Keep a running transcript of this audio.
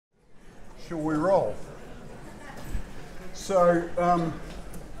Shall we roll? So,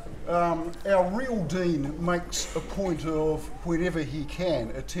 our real dean makes a point of, whenever he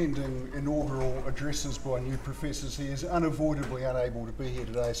can, attending inaugural addresses by new professors. He is unavoidably unable to be here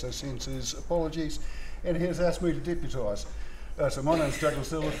today, so sends his apologies, and he has asked me to deputise. So my name's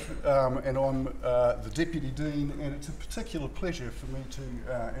Douglas Illiff, and I'm the Deputy Dean, and it's a particular pleasure for me to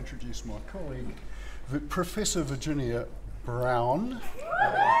introduce my colleague, Professor Virginia Braun.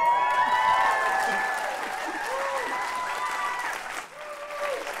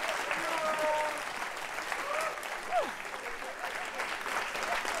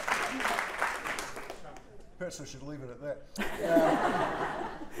 Perhaps I should leave it at that.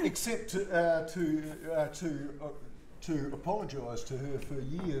 Except to apologise to her. For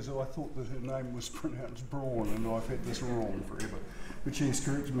years I thought that her name was pronounced Braun, and I've had this wrong forever, but she's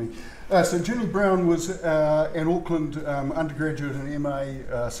corrected me. So Jenny Braun was an Auckland undergraduate and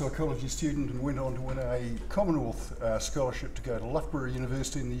MA psychology student, and went on to win a Commonwealth scholarship to go to Loughborough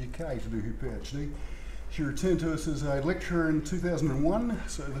University in the UK to do her PhD. She returned to us as a lecturer in 2001,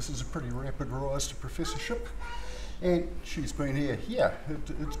 so this is a pretty rapid rise to professorship. And she's been here. Yeah,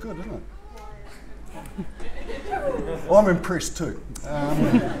 it's good, isn't it? I'm impressed too.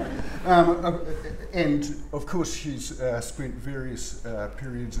 And of course she's spent various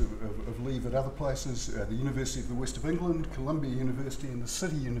periods of leave at other places, the University of the West of England, Columbia University and the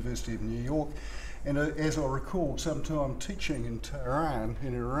City University of New York, and as I recall, some time teaching in Tehran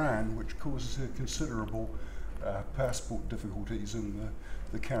in Iran, which causes her considerable passport difficulties in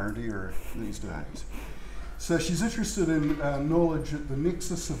the current era these days. So she's interested in knowledge at the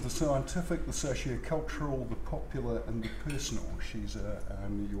nexus of the scientific, the socio-cultural, the popular and the personal. She's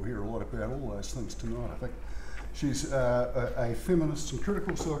you'll hear a lot about all those things tonight, I think. She's a feminist and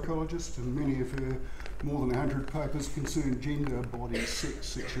critical psychologist, and many of her more than 100 papers concern gender, body, sex,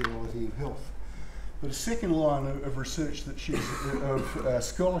 sexuality and health. But a second line of research that she's,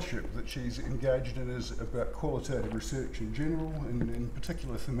 scholarship that she's engaged in is about qualitative research in general, and in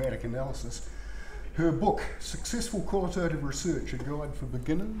particular thematic analysis. Her book, Successful Qualitative Research, A Guide for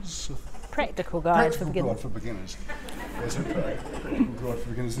Beginners. Practical Guide for Beginners. Guide for Beginners. That's okay. Practical Guide for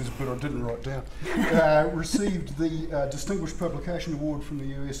Beginners. There's a bit I didn't write down. Received the Distinguished Publication Award from the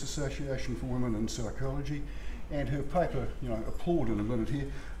US Association for Women in Psychology. And her paper, applaud in a minute here,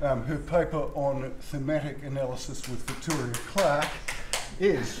 her paper on thematic analysis with Victoria Clark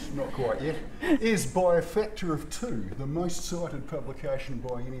is, not quite yet, is by a factor of 2, the most cited publication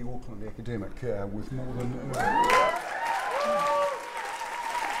by any Auckland academic, with more than...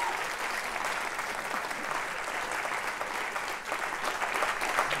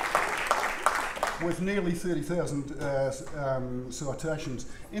 with nearly 30,000 citations.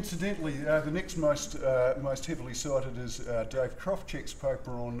 Incidentally, the next most heavily cited is Dave Krofcheck's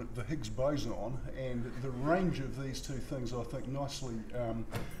paper on the Higgs boson, and the range of these two things I think nicely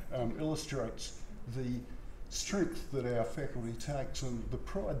illustrates the strength that our faculty takes and the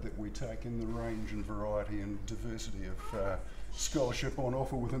pride that we take in the range and variety and diversity of scholarship on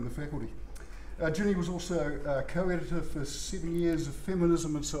offer within the faculty. Jenny was also co-editor for 7 years of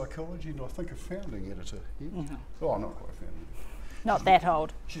Feminism and Psychology, and I think a founding editor. Yeah? Mm-hmm. Oh, not quite a founding editor. Not that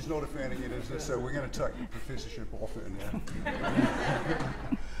old. She's not a founding editor, so we're going to take the professorship off her now.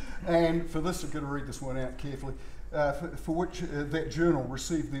 And for this, I've got to read this one out carefully, for which that journal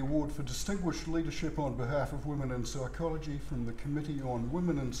received the award for Distinguished Leadership on behalf of women in psychology from the Committee on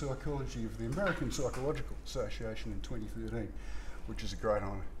Women in Psychology of the American Psychological Association in 2013, which is a great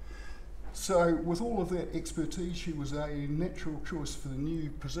honour. So with all of that expertise, she was a natural choice for the new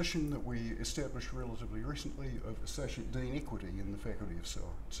position that we established relatively recently of Associate Dean Equity in the Faculty of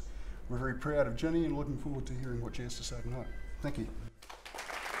Science. We're very proud of Jenny and looking forward to hearing what she has to say tonight. Thank you.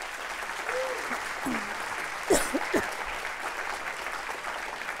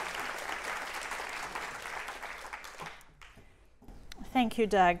 Thank you,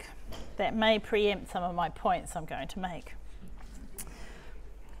 Doug. That may preempt some of my points I'm going to make.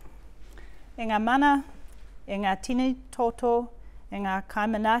 E ngā mana, e ngā tini toto, e ngā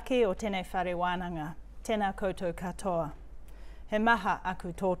kaimanake o tēnei whare wānanga, tēnā koutou katoa. He maha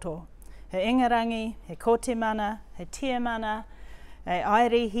aku toto, he ingarangi, he kote mana, he tia mana, he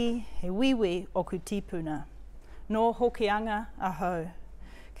airihi, he wiwi oku tipuna. Nō hokianga ahau.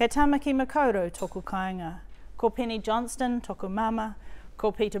 Kei Tamaki Makaurau toku kāinga, ko Penny Johnston toku mama,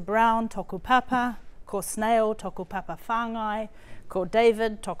 ko Peter Braun toku papa, ko Snail toku papa whāngai, ko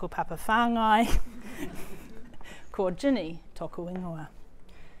David toku papa whāngai, ko Ginny toku ingoa.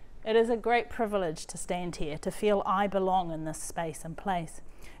 It is a great privilege to stand here, to feel I belong in this space and place.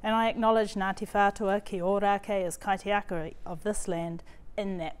 And I acknowledge Ngāti Whātua ki ōrākei as kaitiakari of this land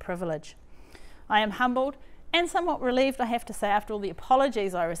in that privilege. I am humbled and somewhat relieved, I have to say, after all the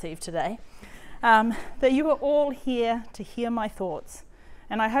apologies I received today, that you are all here to hear my thoughts.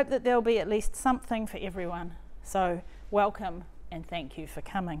 And I hope that there will be at least something for everyone. So welcome and thank you for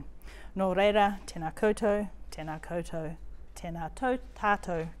coming. Nō reira, tēnā koutou, tēnā koutou, tēnā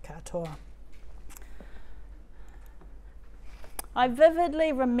tātou katoa. I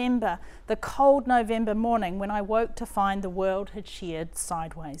vividly remember the cold November morning when I woke to find the world had sheared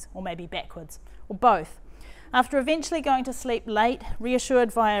sideways, or maybe backwards, or both. After eventually going to sleep late,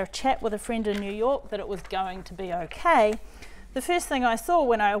 reassured via a chat with a friend in New York that it was going to be okay, the first thing I saw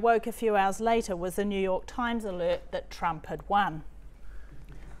when I awoke a few hours later was the New York Times alert that Trump had won.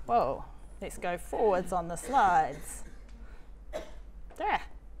 Whoa, let's go forwards on the slides.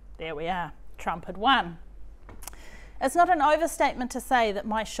 There we are, Trump had won. It's not an overstatement to say that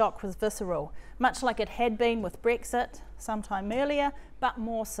my shock was visceral, much like it had been with Brexit sometime earlier, but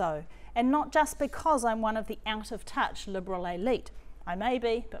more so. And not just because I'm one of the out-of-touch liberal elite. I may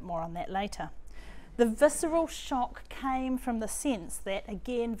be, but more on that later. The visceral shock came from the sense that,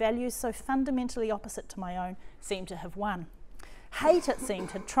 again, values so fundamentally opposite to my own seemed to have won. Hate, it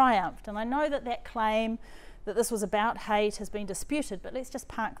seemed, had triumphed, and I know that that claim that this was about hate has been disputed, but let's just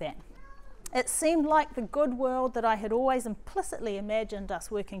park that. It seemed like the good world that I had always implicitly imagined us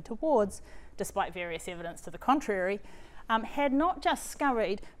working towards, despite various evidence to the contrary, had not just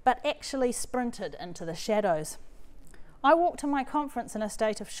scurried, but actually sprinted into the shadows. I walked to my conference in a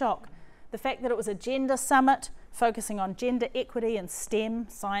state of shock. The fact that it was a gender summit, focusing on gender equity in STEM,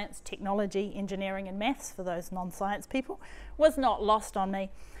 science, technology, engineering and maths for those non-science people, was not lost on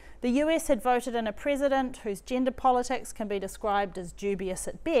me. The US had voted in a president whose gender politics can be described as dubious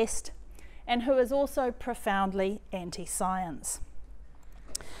at best, and who is also profoundly anti-science.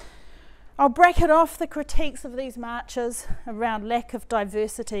 I'll bracket off the critiques of these marches around lack of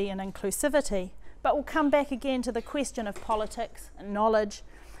diversity and inclusivity, but we'll come back again to the question of politics and knowledge,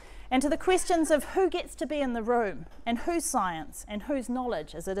 and to the questions of who gets to be in the room, and whose science and whose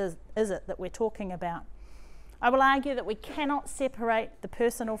knowledge is it that we're talking about. I will argue that we cannot separate the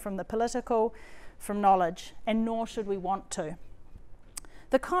personal from the political from knowledge, and nor should we want to.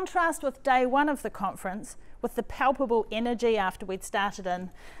 The contrast with day one of the conference, with the palpable energy after we'd started in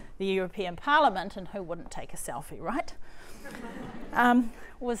the European Parliament, and who wouldn't take a selfie, right?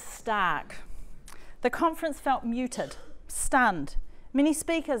 Was stark. The conference felt muted, stunned. Many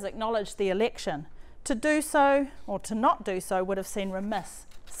speakers acknowledged the election. To do so, or to not do so, would have seemed remiss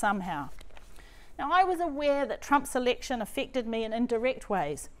somehow. Now, I was aware that Trump's election affected me in indirect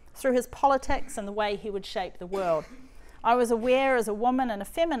ways, through his politics and the way he would shape the world. I was aware as a woman and a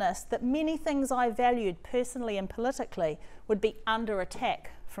feminist that many things I valued personally and politically would be under attack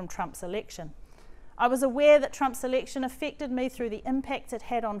from Trump's election. I was aware that Trump's election affected me through the impact it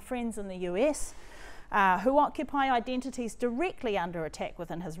had on friends in the US, who occupy identities directly under attack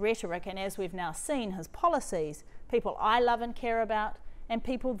within his rhetoric, and as we've now seen, his policies, people I love and care about, and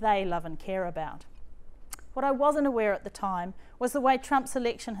people they love and care about. What I wasn't aware at the time was the way Trump's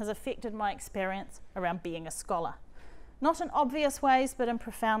election has affected my experience around being a scholar. Not in obvious ways, but in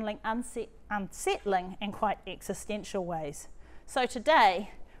profoundly unsettling and quite existential ways. So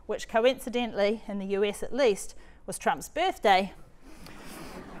today, which coincidentally, in the US at least, was Trump's birthday,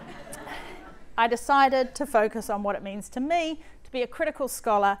 I decided to focus on what it means to me to be a critical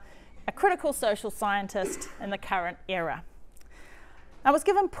scholar, a critical social scientist in the current era. I was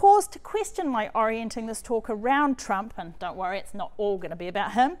given pause to question my orienting this talk around Trump, and don't worry, it's not all going to be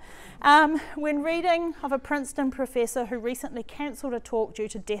about him, when reading of a Princeton professor who recently cancelled a talk due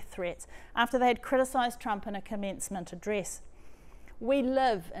to death threats after they had criticised Trump in a commencement address. We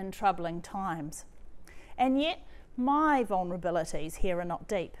live in troubling times, and yet my vulnerabilities here are not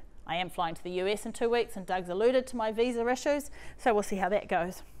deep. I am flying to the US in 2 weeks, and Doug's alluded to my visa issues, so we'll see how that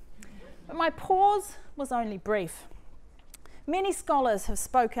goes. But my pause was only brief. Many scholars have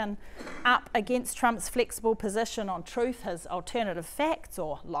spoken up against Trump's flexible position on truth, his alternative facts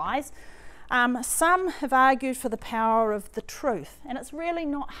or lies. Some have argued for the power of the truth, and it's really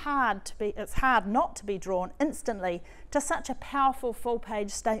not hard to be, it's hard not to be drawn instantly to such a powerful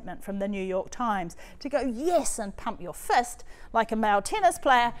full-page statement from the New York Times to go yes and pump your fist like a male tennis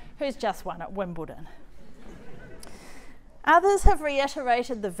player who's just won at Wimbledon. Others have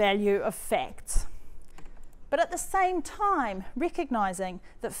reiterated the value of facts, but at the same time recognising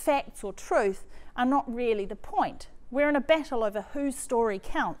that facts or truth are not really the point. We're in a battle over whose story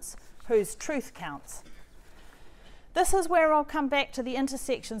counts, whose truth counts. This is where I'll come back to the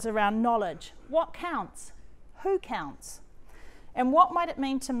intersections around knowledge. What counts? Who counts? And what might it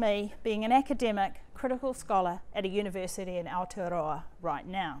mean to me being an academic, critical scholar at a university in Aotearoa right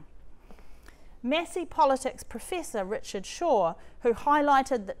now? Massey politics professor Richard Shaw, who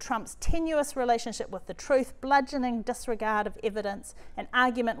highlighted that Trump's tenuous relationship with the truth, bludgeoning disregard of evidence, an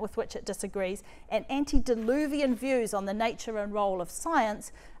argument with which it disagrees, and antediluvian views on the nature and role of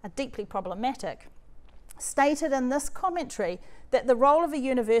science are deeply problematic, stated in this commentary that the role of a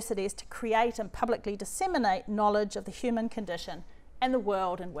university is to create and publicly disseminate knowledge of the human condition and the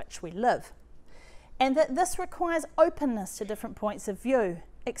world in which we live, and that this requires openness to different points of view,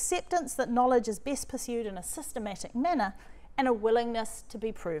 acceptance that knowledge is best pursued in a systematic manner, and a willingness to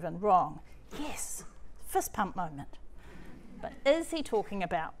be proven wrong. Yes, fist pump moment. But is he talking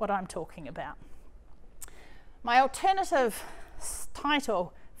about what I'm talking about? My alternative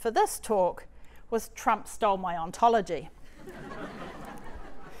title for this talk was Trump Stole My Ontology.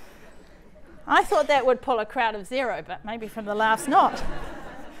 I thought that would pull a crowd of zero, but maybe from the laughs not.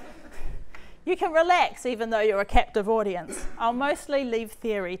 You can relax even though you're a captive audience. I'll mostly leave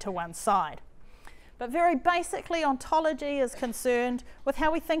theory to one side. But very basically, ontology is concerned with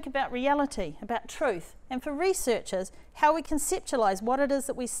how we think about reality, about truth, and for researchers, how we conceptualize what it is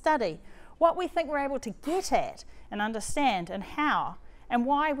that we study, what we think we're able to get at and understand, and how, and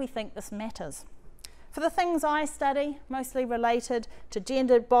why we think this matters. For the things I study, mostly related to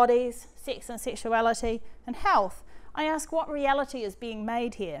gendered bodies, sex and sexuality, and health, I ask what reality is being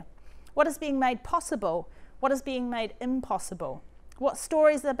made here. What is being made possible? What is being made impossible? What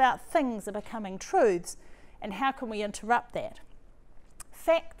stories about things are becoming truths? And how can we interrupt that?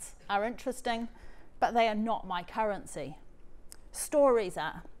 Facts are interesting, but they are not my currency. Stories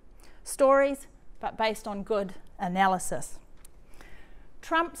are. Stories, but based on good analysis.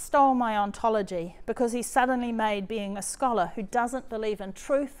 Trump stole my ontology because he suddenly made being a scholar who doesn't believe in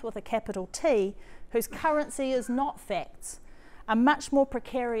truth with a capital T, whose currency is not facts, a much more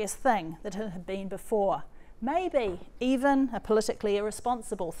precarious thing than it had been before. Maybe even a politically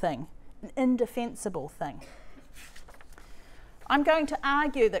irresponsible thing, an indefensible thing. I'm going to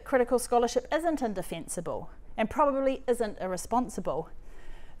argue that critical scholarship isn't indefensible and probably isn't irresponsible,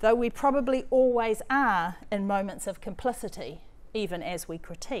 though we probably always are in moments of complicity, even as we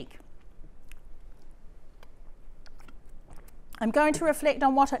critique. I'm going to reflect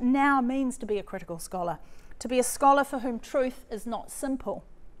on what it now means to be a critical scholar, to be a scholar for whom truth is not simple,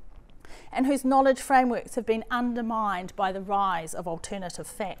 and whose knowledge frameworks have been undermined by the rise of alternative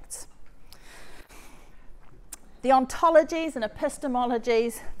facts. The ontologies and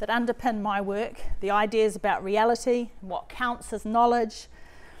epistemologies that underpin my work, the ideas about reality, what counts as knowledge,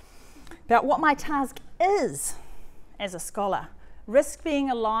 about what my task is as a scholar, risk being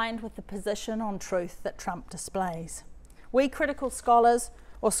aligned with the position on truth that Trump displays. We critical scholars,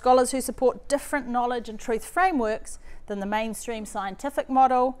 or scholars who support different knowledge and truth frameworks than the mainstream scientific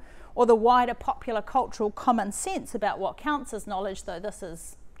model or the wider popular cultural common sense about what counts as knowledge, though this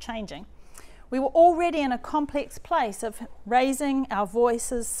is changing. We were already in a complex place of raising our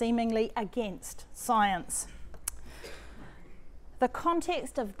voices seemingly against science. The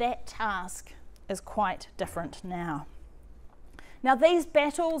context of that task is quite different now. Now, these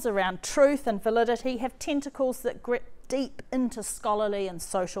battles around truth and validity have tentacles that grip deep into scholarly and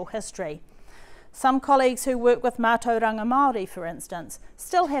social history. Some colleagues who work with Mātauranga Māori, for instance,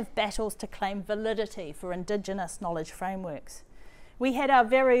 still have battles to claim validity for Indigenous knowledge frameworks. We had our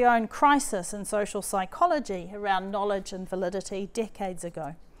very own crisis in social psychology around knowledge and validity decades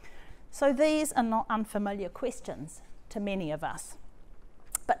ago. So these are not unfamiliar questions to many of us.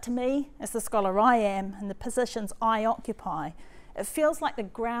 But to me, as the scholar I am and the positions I occupy, it feels like the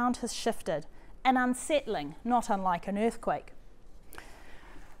ground has shifted, and unsettling, not unlike an earthquake.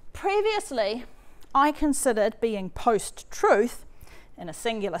 Previously, I considered being post-truth, in a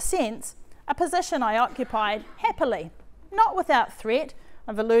singular sense, a position I occupied happily, not without threat.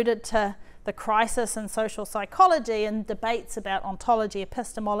 I've alluded to the crisis in social psychology, and debates about ontology,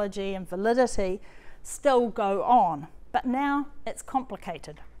 epistemology, and validity still go on, but now it's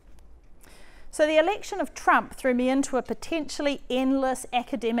complicated. So the election of Trump threw me into a potentially endless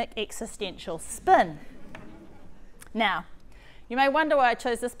academic existential spin. Now, you may wonder why I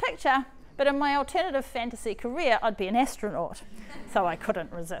chose this picture, but in my alternative fantasy career, I'd be an astronaut, so I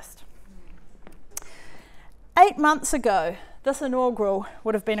couldn't resist. 8 months ago, this inaugural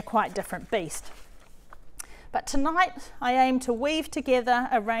would have been a quite different beast. But tonight, I aim to weave together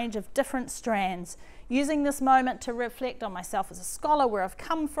a range of different strands, using this moment to reflect on myself as a scholar, where I've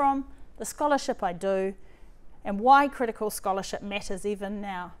come from, the scholarship I do, and why critical scholarship matters even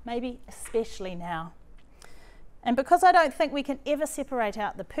now, maybe especially now. And because I don't think we can ever separate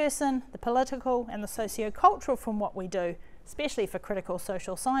out the person, the political, and the socio-cultural from what we do, especially for critical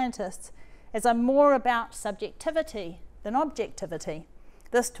social scientists, as I'm more about subjectivity than objectivity,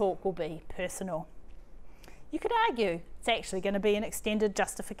 This talk will be personal. You could argue it's actually going to be an extended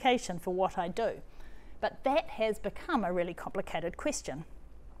justification for what I do, but that has become a really complicated question.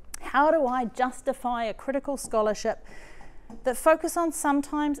 How do I justify a critical scholarship that focus on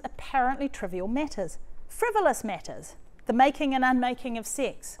sometimes apparently trivial matters, frivolous matters, the making and unmaking of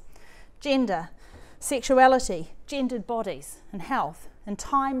sex, gender, sexuality, gendered bodies and health, in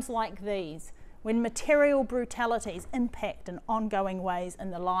times like these, when material brutalities impact in ongoing ways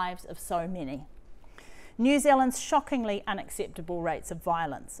in the lives of so many? New Zealand's shockingly unacceptable rates of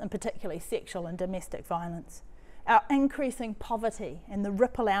violence, and particularly sexual and domestic violence, our increasing poverty and the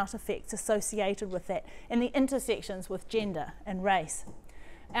ripple out effects associated with that and the intersections with gender and race,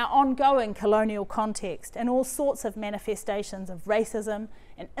 our ongoing colonial context and all sorts of manifestations of racism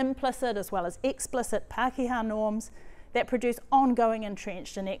and implicit as well as explicit Pākehā norms that produce ongoing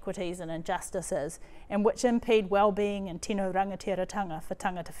entrenched inequities and injustices and which impede well-being and tino rangatiratanga for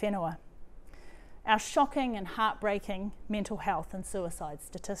tangata whenua. Our shocking and heartbreaking mental health and suicide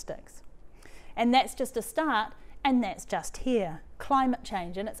statistics. And that's just a start, and that's just here. Climate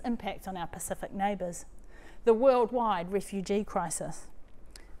change and its impact on our Pacific neighbours. The worldwide refugee crisis.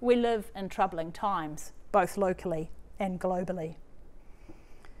 We live in troubling times, both locally and globally.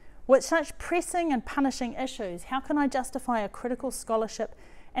 With such pressing and punishing issues, how can I justify a critical scholarship,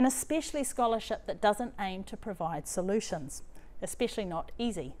 and especially scholarship that doesn't aim to provide solutions, especially not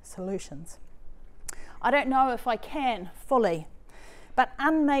easy solutions? I don't know if I can fully, but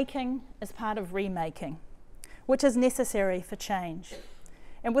unmaking is part of remaking, which is necessary for change.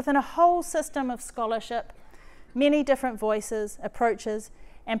 And within a whole system of scholarship, many different voices, approaches,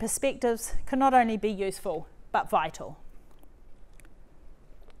 and perspectives can not only be useful, but vital.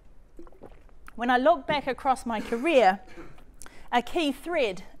 When I look back across my career, a key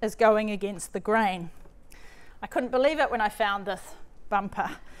thread is going against the grain. I couldn't believe it when I found this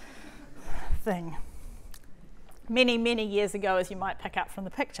bumper thing. Many, many years ago, as you might pick up from the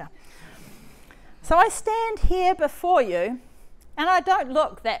picture. So I stand here before you, and I don't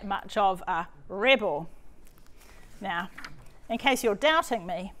look that much of a rebel. Now, in case you're doubting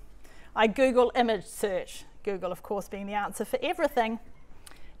me, I Google image search. Google, of course, being the answer for everything.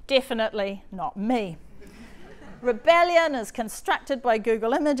 Definitely not me. Rebellion, as constructed by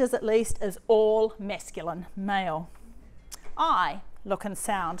Google Images at least, is all masculine male. I look and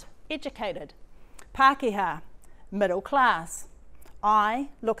sound educated, Pākehā, middle class. I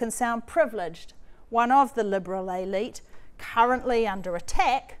look and sound privileged, one of the liberal elite, currently under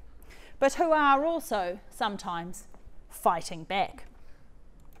attack, but who are also sometimes fighting back.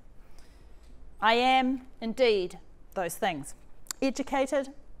 I am indeed those things. Educated,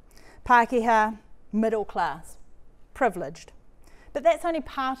 Pākehā, middle class, privileged. But that's only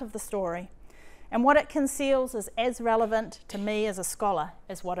part of the story, and what it conceals is as relevant to me as a scholar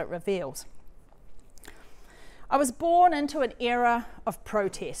as what it reveals. I was born into an era of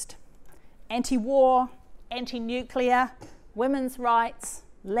protest. Anti-war, anti-nuclear, women's rights,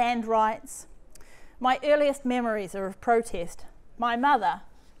 land rights. My earliest memories are of protest. My mother,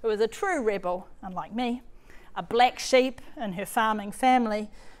 who was a true rebel, unlike me, a black sheep in her farming family,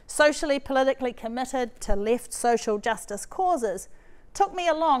 socially, politically committed to left social justice causes, took me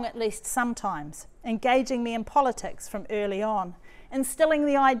along at least sometimes, engaging me in politics from early on, instilling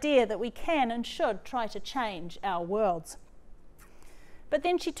the idea that we can and should try to change our worlds. But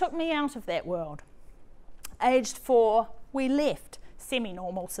then she took me out of that world. Aged 4, we left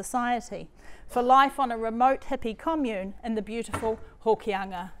semi-normal society for life on a remote hippie commune in the beautiful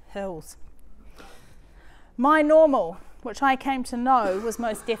Hokianga Hills. My normal, which I came to know was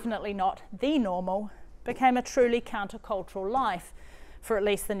most definitely not the normal, became a truly countercultural life for at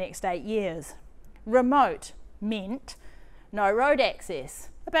least the next 8 years. Remote meant no road access,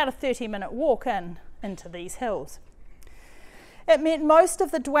 about a 30-minute walk into these hills. It meant most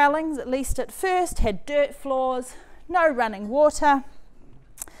of the dwellings, at least at first, had dirt floors, no running water,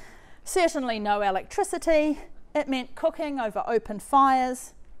 certainly no electricity. It meant cooking over open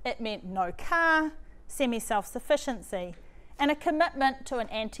fires. It meant no car, semi-self-sufficiency, and a commitment to an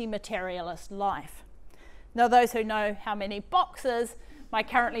anti-materialist life. Now, those who know how many boxes my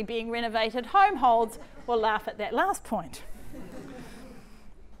currently being renovated home holds will laugh at that last point.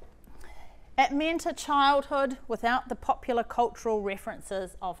 It meant a childhood without the popular cultural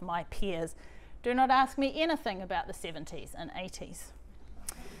references of my peers. Do not ask me anything about the 70s and 80s.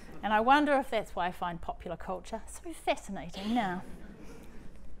 And I wonder if that's why I find popular culture so fascinating now.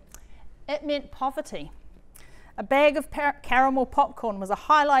 It meant poverty. A bag of caramel popcorn was a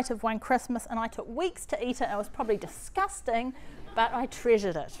highlight of one Christmas, and I took weeks to eat it. It was probably disgusting, but I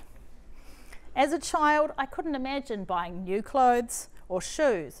treasured it. As a child, I couldn't imagine buying new clothes or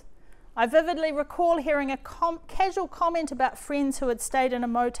shoes. I vividly recall hearing a casual comment about friends who had stayed in a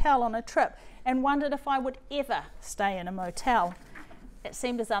motel on a trip and wondered if I would ever stay in a motel. It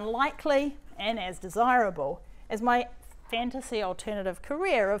seemed as unlikely and as desirable as my fantasy alternative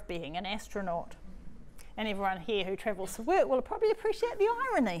career of being an astronaut. And everyone here who travels to work will probably appreciate the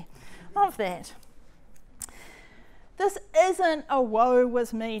irony of that. This isn't a woe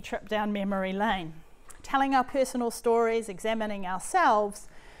was me trip down memory lane. Telling our personal stories, examining ourselves,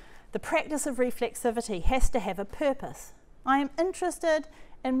 the practice of reflexivity has to have a purpose. I am interested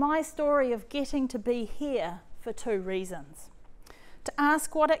in my story of getting to be here for two reasons. To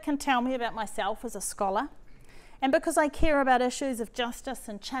ask what it can tell me about myself as a scholar, and because I care about issues of justice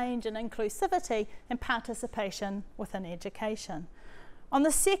and change and inclusivity and participation within education. On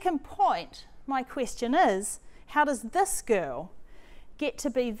the second point, my question is, how does this girl get to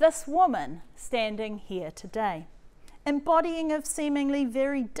be this woman standing here today, embodying a seemingly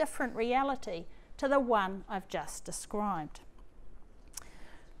very different reality to the one I've just described?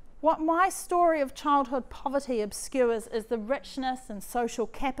 What my story of childhood poverty obscures is the richness and social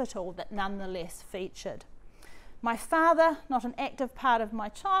capital that nonetheless featured. My father, not an active part of my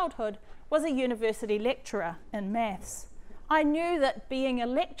childhood, was a university lecturer in maths. I knew that being a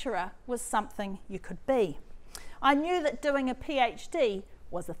lecturer was something you could be. I knew that doing a PhD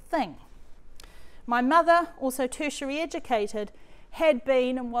was a thing. My mother, also tertiary educated, had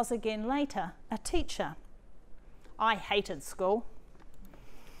been and was again later a teacher. I hated school.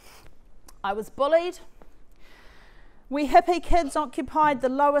 I was bullied. We hippie kids occupied the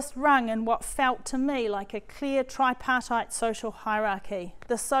lowest rung in what felt to me like a clear tripartite social hierarchy.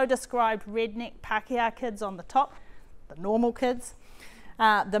 The so described redneck Pākehā kids on the top, the normal kids,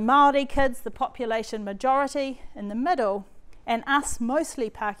 the Māori kids, the population majority in the middle, and us mostly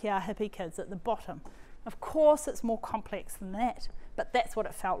Pākehā hippie kids at the bottom. Of course it's more complex than that, but that's what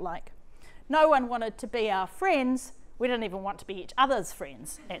it felt like. No one wanted to be our friends. We didn't even want to be each other's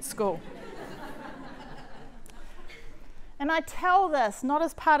friends at school. And I tell this not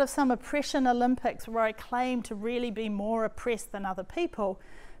as part of some oppression Olympics where I claim to really be more oppressed than other people,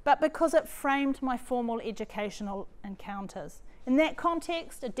 but because it framed my formal educational encounters. In that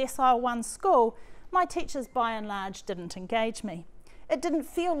context, a Decile 1 school, my teachers by and large didn't engage me. It didn't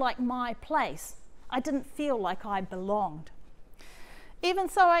feel like my place. I didn't feel like I belonged. Even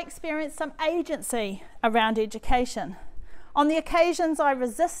so, I experienced some agency around education. On the occasions I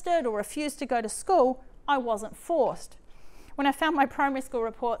resisted or refused to go to school, I wasn't forced. When I found my primary school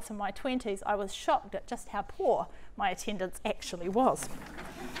reports in my 20s, I was shocked at just how poor my attendance actually was.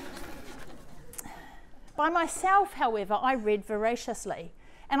 By myself, however, I read voraciously,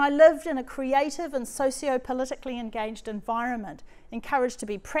 and I lived in a creative and socio-politically engaged environment, encouraged to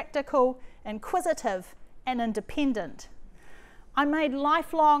be practical, inquisitive, and independent. I made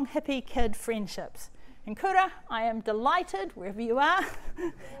lifelong hippie kid friendships. And kura, I am delighted, wherever you are,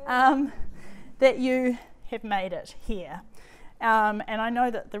 that you have made it here. And I know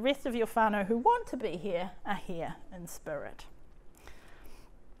that the rest of your whānau who want to be here are here in spirit.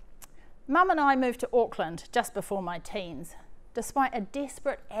 Mum and I moved to Auckland just before my teens. Despite a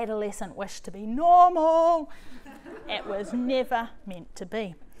desperate adolescent wish to be normal, it was never meant to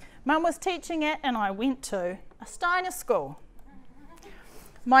be. Mum was teaching at, and I went to, a Steiner school.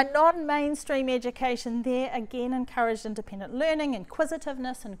 My non-mainstream education there again encouraged independent learning,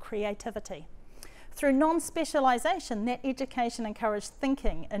 inquisitiveness and creativity. Through non-specialisation, that education encouraged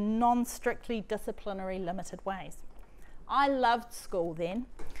thinking in non-strictly disciplinary limited ways. I loved school then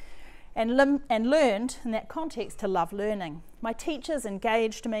and learned in that context to love learning. My teachers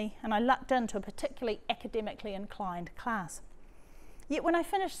engaged me and I lucked into a particularly academically inclined class. Yet when I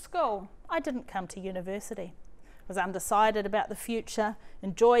finished school, I didn't come to university. I was undecided about the future,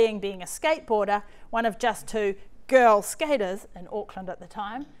 enjoying being a skateboarder, one of just 2 girl skaters in Auckland at the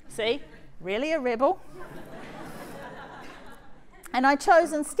time. See, really a rebel. And I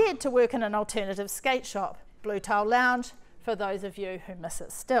chose instead to work in an alternative skate shop, Blue Tile Lounge, for those of you who miss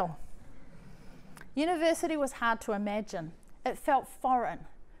it still. University was hard to imagine. It felt foreign,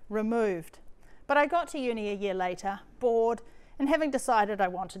 removed. But I got to uni a year later, bored, and having decided I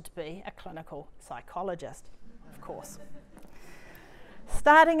wanted to be a clinical psychologist, of course.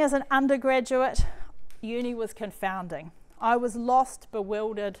 Starting as an undergraduate, uni was confounding. I was lost,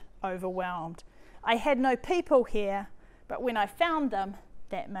 bewildered, overwhelmed. I had no people here, but when I found them,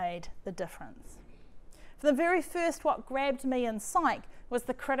 that made the difference. For the very first, what grabbed me in psych was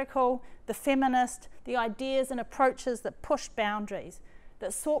the critical, the feminist, the ideas and approaches that pushed boundaries,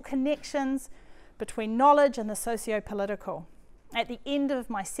 that sought connections between knowledge and the socio-political. At the end of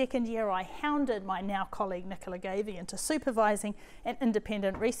my second year, I hounded my now colleague Nicola Gavey into supervising an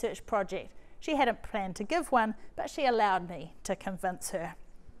independent research project. She hadn't planned to give one, but she allowed me to convince her,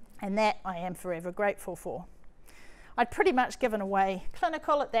 and that I am forever grateful for. I'd pretty much given away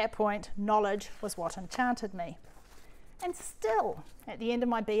clinical at that point. Knowledge was what enchanted me. And still, at the end of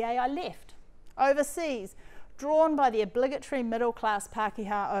my BA, I left, overseas, drawn by the obligatory middle-class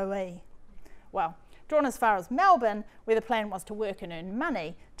Pākehā OE. Well, drawn as far as Melbourne, where the plan was to work and earn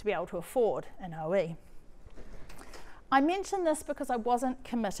money to be able to afford an OE. I mention this because I wasn't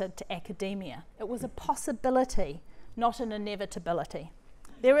committed to academia. It was a possibility, not an inevitability.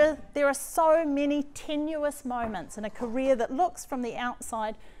 There are so many tenuous moments in a career that looks from the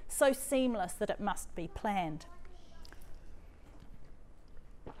outside so seamless that it must be planned.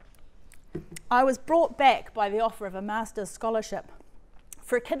 I was brought back by the offer of a master's scholarship.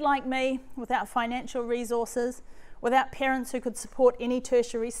 For a kid like me, without financial resources, without parents who could support any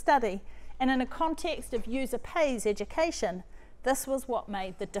tertiary study, and in a context of user pays education, this was what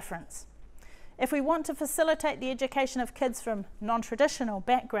made the difference. If we want to facilitate the education of kids from non-traditional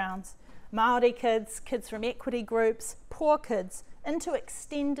backgrounds, Māori kids, kids from equity groups, poor kids, into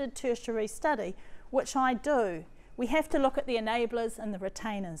extended tertiary study, which I do, we have to look at the enablers and the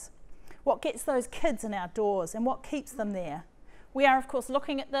retainers. What gets those kids in our doors and what keeps them there? We are, of course,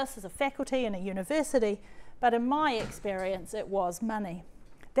 looking at this as a faculty and a university, but in my experience, it was money.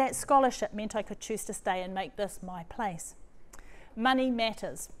 That scholarship meant I could choose to stay and make this my place. Money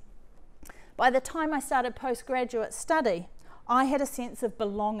matters. By the time I started postgraduate study, I had a sense of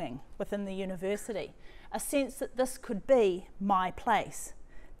belonging within the university, a sense that this could be my place.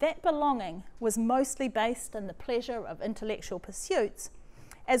 That belonging was mostly based in the pleasure of intellectual pursuits,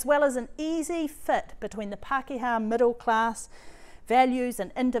 as well as an easy fit between the Pākehā middle class values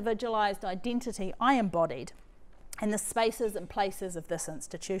and individualised identity I embodied and the spaces and places of this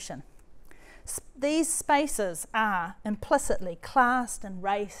institution. These spaces are implicitly classed and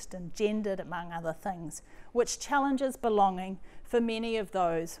raced and gendered, among other things, which challenges belonging for many of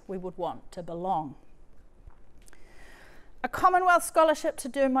those we would want to belong. A Commonwealth scholarship to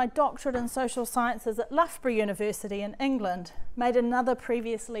do my doctorate in social sciences at Loughborough University in England made another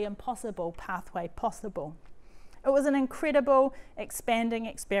previously impossible pathway possible. It was an incredible, expanding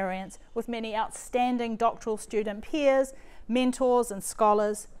experience with many outstanding doctoral student peers, mentors and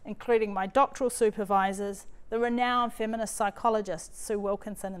scholars, including my doctoral supervisors, the renowned feminist psychologists Sue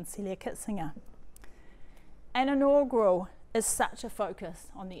Wilkinson and Celia Kitzinger. And Inaugural is such a focus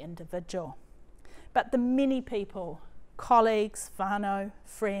on the individual. But the many people, colleagues, whānau,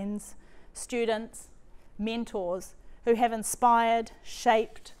 friends, students, mentors, who have inspired,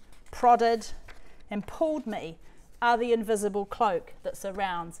 shaped, prodded, and pulled me are the invisible cloak that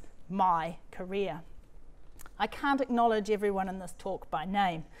surrounds my career. I can't acknowledge everyone in this talk by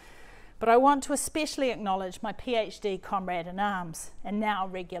name, but I want to especially acknowledge my PhD comrade in arms and now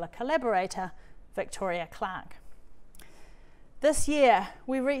regular collaborator, Victoria Clark. This year,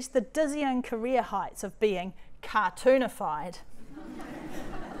 we reached the dizzying career heights of being cartoonified,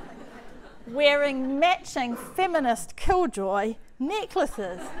 wearing matching feminist killjoy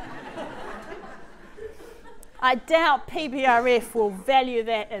necklaces. I doubt PBRF will value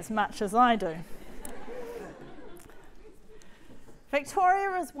that as much as I do.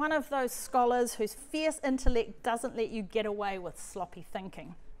 Victoria is one of those scholars whose fierce intellect doesn't let you get away with sloppy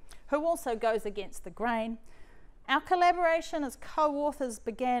thinking, who also goes against the grain. Our collaboration as co-authors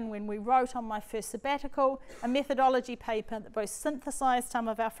began when we wrote on my first sabbatical a methodology paper that both synthesised some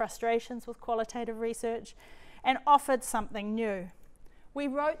of our frustrations with qualitative research and offered something new. We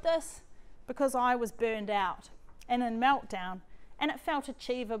wrote this because I was burned out and in meltdown, and it felt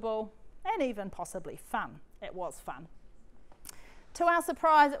achievable and even possibly fun. It was fun. To our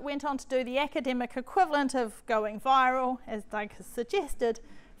surprise, it went on to do the academic equivalent of going viral, as Doug has suggested,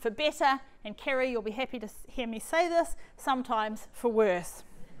 for better, and Kerry, you'll be happy to hear me say this, sometimes for worse.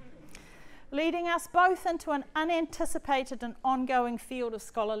 Leading us both into an unanticipated and ongoing field of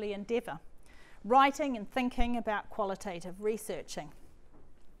scholarly endeavour, writing and thinking about qualitative researching.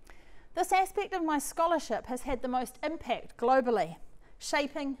 This aspect of my scholarship has had the most impact globally,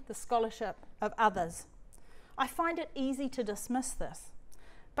 shaping the scholarship of others. I find it easy to dismiss this,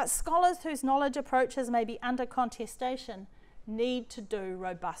 but scholars whose knowledge approaches may be under contestation need to do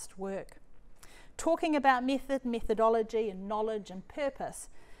robust work. Talking about method, methodology, and knowledge and purpose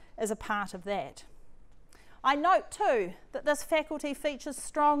is a part of that. I note too that this faculty features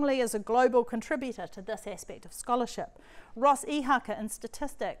strongly as a global contributor to this aspect of scholarship. Ross Ihaka in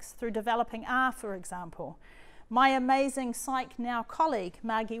statistics through Developing R, for example. My amazing Psych Now colleague,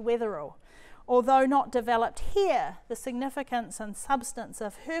 Margie Wetherill, Although not developed here, the significance and substance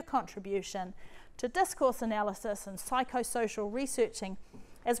of her contribution to discourse analysis and psychosocial researching,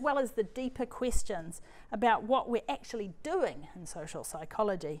 as well as the deeper questions about what we're actually doing in social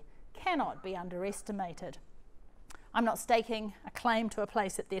psychology, cannot be underestimated. I'm not staking a claim to a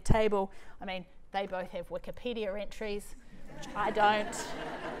place at their table. I mean, they both have Wikipedia entries, which I don't.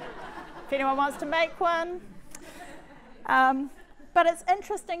 If anyone wants to make one. But it's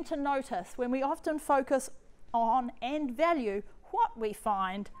interesting to notice when we often focus on and value what we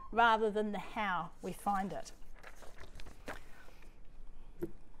find rather than the how we find it.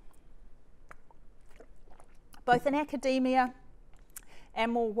 Both in academia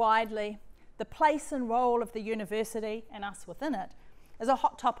and more widely, the place and role of the university and us within it is a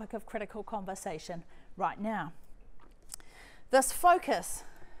hot topic of critical conversation right now. This focus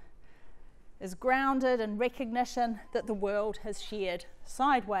is grounded in recognition that the world has sheared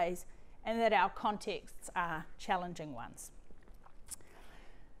sideways and that our contexts are challenging ones.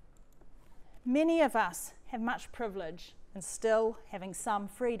 Many of us have much privilege and still having some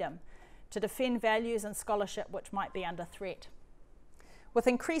freedom to defend values and scholarship which might be under threat. With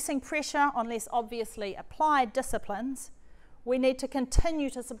increasing pressure on less obviously applied disciplines, we need to continue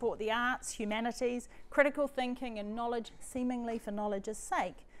to support the arts, humanities, critical thinking and knowledge seemingly for knowledge's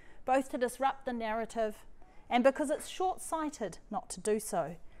sake, both to disrupt the narrative and because it's short-sighted not to do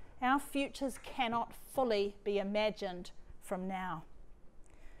so. Our futures cannot fully be imagined from now.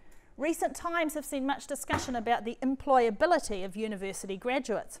 Recent times have seen much discussion about the employability of university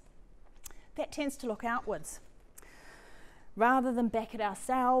graduates. That tends to look outwards, rather than back at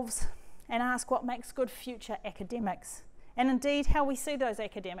ourselves and ask what makes good future academics, and indeed how we see those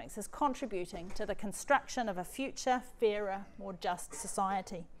academics as contributing to the construction of a future, fairer, more just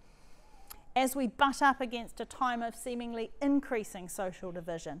society. As we butt up against a time of seemingly increasing social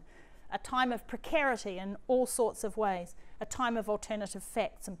division, a time of precarity in all sorts of ways, a time of alternative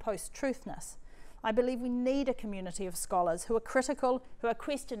facts and post-truthness, I believe we need a community of scholars who are critical, who are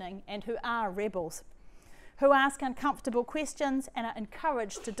questioning, and who are rebels, who ask uncomfortable questions and are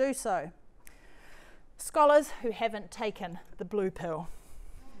encouraged to do so. Scholars who haven't taken the blue pill.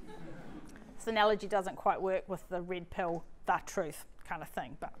 This analogy doesn't quite work with the red pill, the truth kind of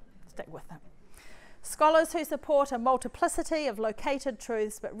thing, but stick with it. Scholars who support a multiplicity of located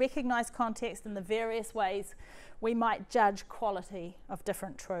truths but recognise context in the various ways we might judge quality of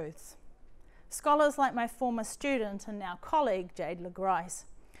different truths. Scholars like my former student and now colleague, Jade LeGrice,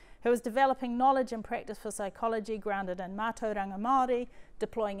 who is developing knowledge and practice for psychology grounded in mātauranga Māori,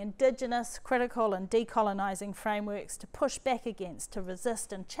 deploying indigenous, critical and decolonising frameworks to push back against, to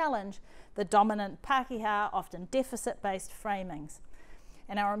resist and challenge the dominant Pākehā, often deficit-based framings,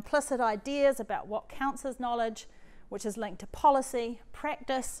 and our implicit ideas about what counts as knowledge, which is linked to policy,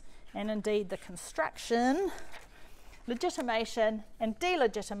 practice, and indeed the construction, legitimation and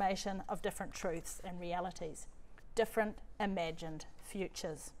delegitimation of different truths and realities, different imagined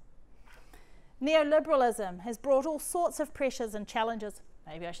futures. Neoliberalism has brought all sorts of pressures and challenges,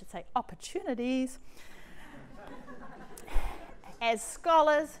 maybe I should say opportunities. As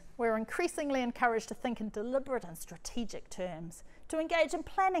scholars, we're increasingly encouraged to think in deliberate and strategic terms, to engage in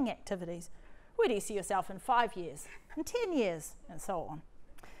planning activities. Where do you see yourself in 5 years, in 10 years, and so on?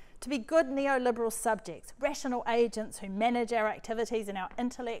 To be good neoliberal subjects, rational agents who manage our activities and our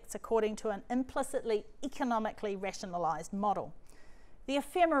intellects according to an implicitly economically rationalised model. The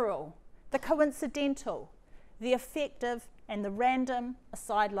ephemeral, the coincidental, the effective, and the random are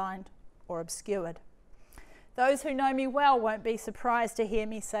sidelined or obscured. Those who know me well won't be surprised to hear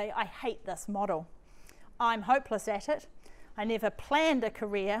me say, I hate this model. I'm hopeless at it. I never planned a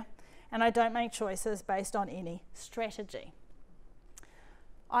career, and I don't make choices based on any strategy.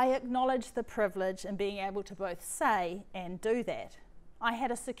 I acknowledge the privilege in being able to both say and do that. I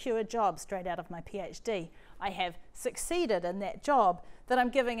had a secure job straight out of my PhD. I have succeeded in that job. That I'm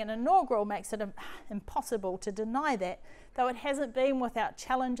giving an inaugural makes it impossible to deny that, though it hasn't been without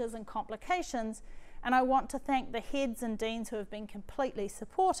challenges and complications, and I want to thank the heads and deans who have been completely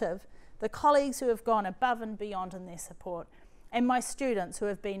supportive, the colleagues who have gone above and beyond in their support, and my students who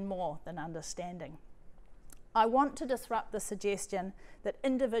have been more than understanding. I want to disrupt the suggestion that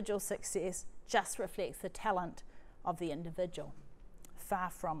individual success just reflects the talent of the individual. Far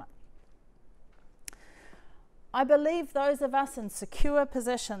from it. I believe those of us in secure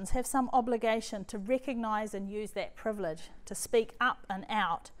positions have some obligation to recognise and use that privilege, to speak up and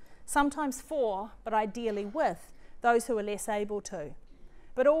out, sometimes for, but ideally with, those who are less able to,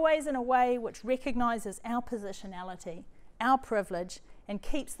 but always in a way which recognises our positionality, our privilege, and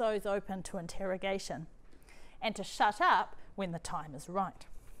keeps those open to interrogation, and to shut up when the time is right.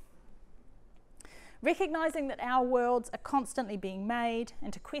 Recognising that our worlds are constantly being made,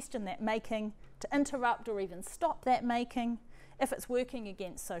 and to question that making, to interrupt or even stop that making, if it's working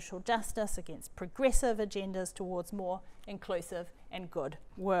against social justice, against progressive agendas towards more inclusive and good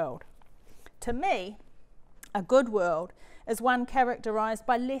world. To me, a good world is one characterised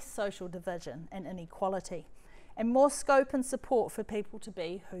by less social division and inequality, and more scope and support for people to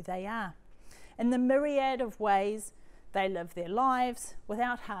be who they are, in the myriad of ways they live their lives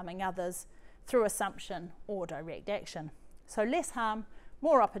without harming others through assumption or direct action. So less harm,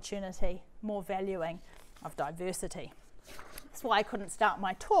 more opportunity, more valuing of diversity. That's why I couldn't start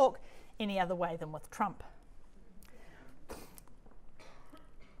my talk any other way than with Trump.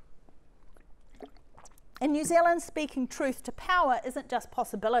 In New Zealand, speaking truth to power isn't just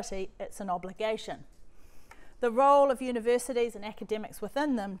possibility, it's an obligation. The role of universities and academics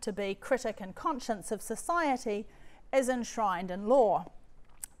within them to be critic and conscience of society is enshrined in law.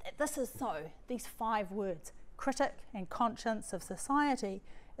 This is so, these 5 words, critic and conscience of society,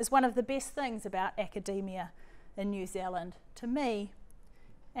 is one of the best things about academia in New Zealand to me,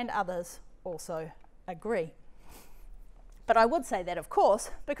 and others also agree. But I would say that, of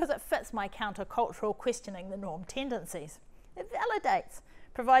course, because it fits my countercultural questioning the norm tendencies. It validates,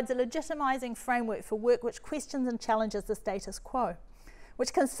 provides a legitimising framework for work which questions and challenges the status quo,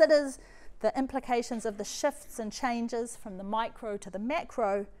 which considers the implications of the shifts and changes from the micro to the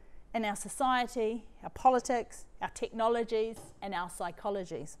macro in our society, our politics, our technologies, and our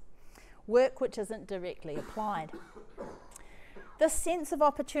psychologies. Work which isn't directly applied. This sense of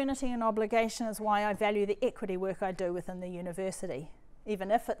opportunity and obligation is why I value the equity work I do within the university, even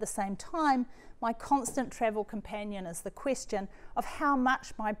if at the same time my constant travel companion is the question of how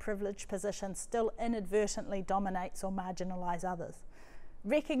much my privileged position still inadvertently dominates or marginalises others.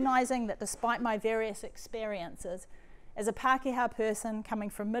 Recognising that despite my various experiences as a Pākehā person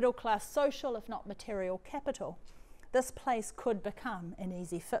coming from middle-class social, if not material capital, this place could become an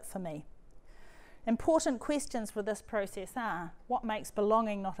easy fit for me. Important questions for this process are what makes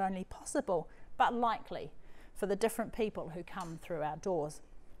belonging not only possible, but likely for the different people who come through our doors.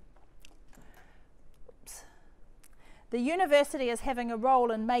 Oops. The university is having a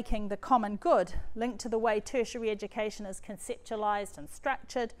role in making the common good, linked to the way tertiary education is conceptualised and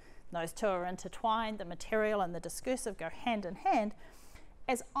structured. Those two are intertwined, the material and the discursive go hand in hand,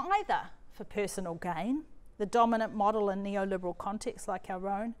 as either for personal gain, the dominant model in neoliberal contexts like our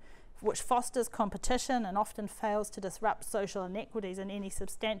own, which fosters competition and often fails to disrupt social inequities in any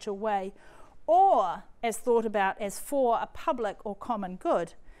substantial way, or as thought about as for a public or common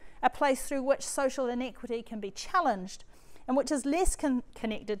good, a place through which social inequity can be challenged and which is less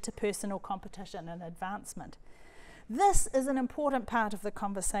connected to personal competition and advancement. This is an important part of the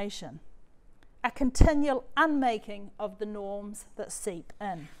conversation, a continual unmaking of the norms that seep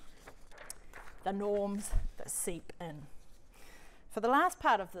in. The norms that seep in. For the last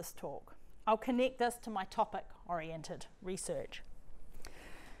part of this talk, I'll connect this to my topic-oriented research.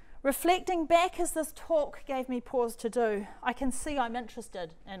 Reflecting back as this talk gave me pause to do, I can see I'm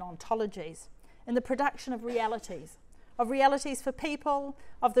interested in ontologies, in the production of realities for people,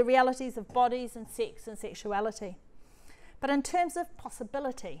 of the realities of bodies and sex and sexuality. But in terms of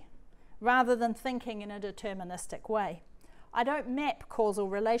possibility, rather than thinking in a deterministic way. I don't map causal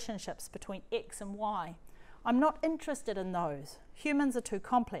relationships between X and Y. I'm not interested in those. Humans are too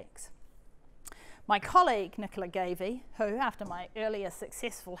complex. My colleague, Nicola Gavey, who, after my earlier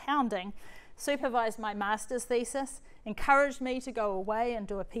successful hounding, supervised my master's thesis, encouraged me to go away and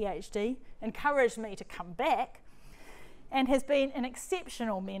do a PhD, encouraged me to come back, and has been an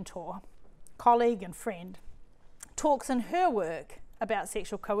exceptional mentor, colleague and friend, talks in her work about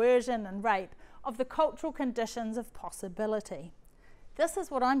sexual coercion and rape of the cultural conditions of possibility. This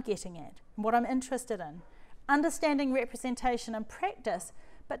is what I'm getting at, and what I'm interested in. Understanding representation and practice,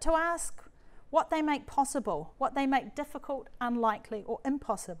 but to ask what they make possible, what they make difficult, unlikely, or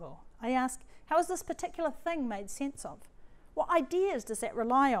impossible. I ask, how is this particular thing made sense of? What ideas does that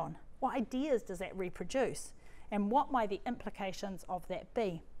rely on? What ideas does that reproduce? And what might the implications of that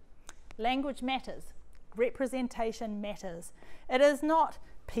be? Language matters. Representation matters. It is not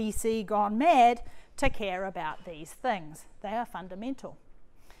PC gone mad to care about these things. They are fundamental.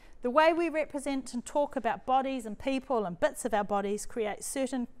 The way we represent and talk about bodies and people and bits of our bodies creates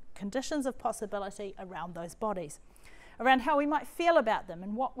certain conditions of possibility around those bodies, around how we might feel about them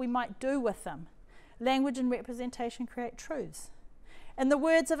and what we might do with them. Language and representation create truths. In the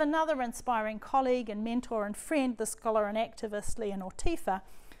words of another inspiring colleague and mentor and friend, the scholar and activist Leon Ortifa,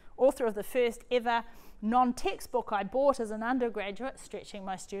 author of the first ever non-textbook I bought as an undergraduate, stretching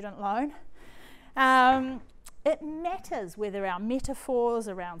my student loan, It matters whether our metaphors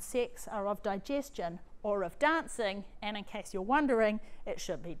around sex are of digestion or of dancing, and in case you're wondering, it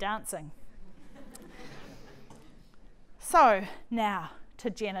should be dancing. So now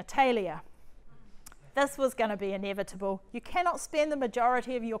to genitalia. This was going to be inevitable. You cannot spend the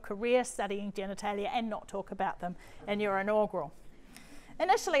majority of your career studying genitalia and not talk about them in your inaugural.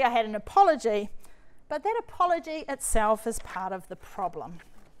 Initially I had an apology, but that apology itself is part of the problem.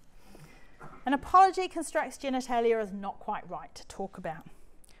 An apology constructs genitalia is not quite right to talk about.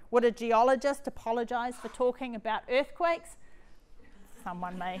 Would a geologist apologise for talking about earthquakes?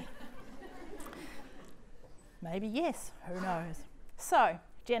 Someone may. Maybe yes, who knows. So,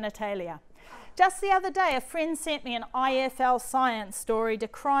 genitalia. Just the other day, a friend sent me an IFL Science story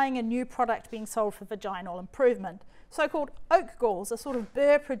decrying a new product being sold for vaginal improvement. So-called oak galls, a sort of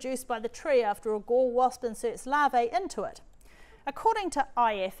burr produced by the tree after a gall wasp inserts larvae into it. According to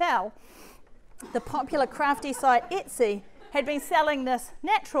IFL, the popular crafty site Etsy had been selling this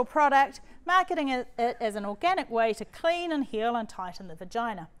natural product, marketing it as an organic way to clean and heal and tighten the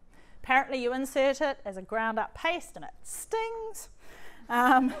vagina. Apparently you insert it as a ground up paste and it stings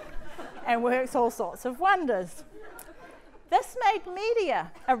and works all sorts of wonders. This made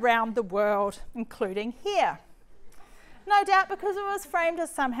media around the world, including here. No doubt because it was framed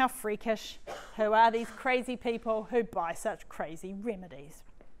as somehow freakish. Who are these crazy people who buy such crazy remedies?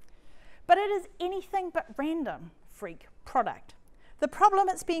 But it is anything but random freak product. The problem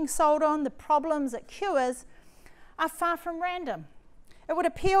it's being sold on, the problems it cures, are far from random. It would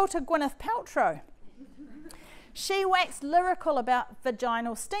appeal to Gwyneth Paltrow. She waxed lyrical about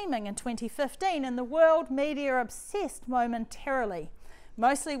vaginal steaming in 2015, and the world media obsessed momentarily,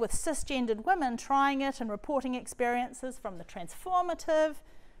 mostly with cisgendered women trying it and reporting experiences from the transformative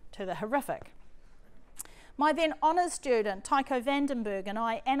to the horrific. My then honours student, Tycho Vandenberg, and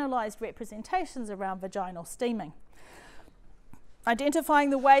I analysed representations around vaginal steaming,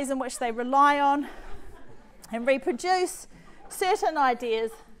 identifying the ways in which they rely on and reproduce certain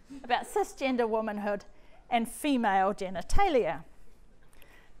ideas about cisgender womanhood and female genitalia.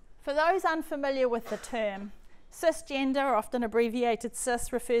 For those unfamiliar with the term, cisgender, often abbreviated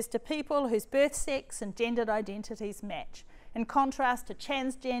cis, refers to people whose birth sex and gendered identities match, in contrast to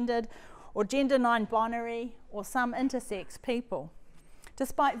transgendered or gender non-binary or some intersex people.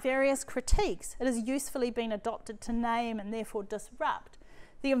 Despite various critiques, it has usefully been adopted to name and therefore disrupt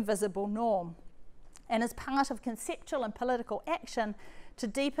the invisible norm, and is part of conceptual and political action to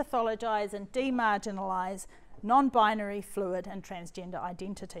depathologise and demarginalise non-binary, fluid and transgender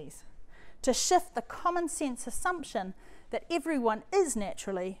identities, to shift the common sense assumption that everyone is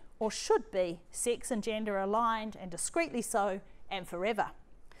naturally or should be sex and gender aligned, and discreetly so, and forever.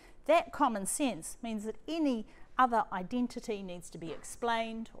 That common sense means that any other identity needs to be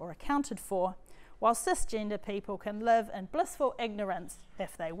explained or accounted for, while cisgender people can live in blissful ignorance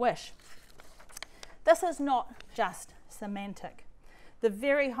if they wish. This is not just semantic. The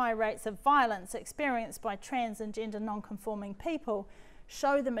very high rates of violence experienced by trans and gender non-conforming people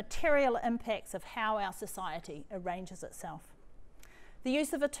show the material impacts of how our society arranges itself. The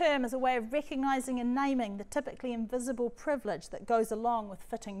use of a term is a way of recognising and naming the typically invisible privilege that goes along with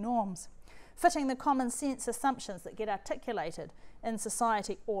fitting norms, fitting the common sense assumptions that get articulated in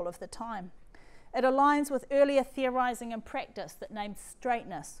society all of the time. It aligns with earlier theorising and practice that named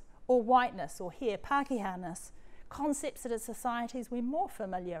straightness or whiteness or here Pākehā-ness, concepts that as societies we're more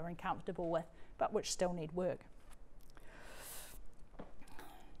familiar and comfortable with, but which still need work.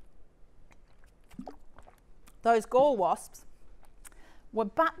 Those gall wasps were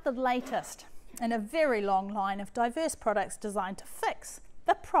but the latest in a very long line of diverse products designed to fix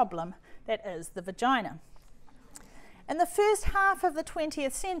the problem that is the vagina. In the first half of the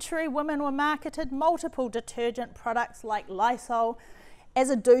 20th century, women were marketed multiple detergent products like Lysol as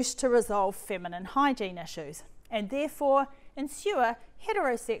a douche to resolve feminine hygiene issues, and therefore ensure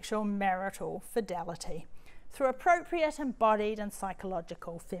heterosexual marital fidelity through appropriate embodied and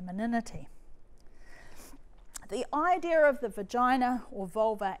psychological femininity. The idea of the vagina or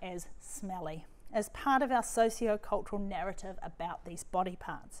vulva as smelly is part of our socio-cultural narrative about these body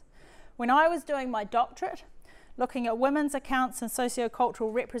parts. When I was doing my doctorate, looking at women's accounts and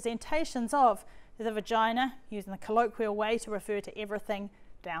socio-cultural representations of the vagina, using the colloquial way to refer to everything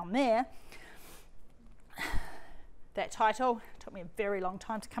down there, that title took me a very long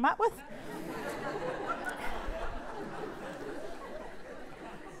time to come up with.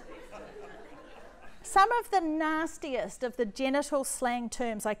 Some of the nastiest of the genital slang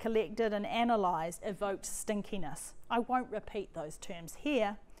terms I collected and analysed evoked stinkiness. I won't repeat those terms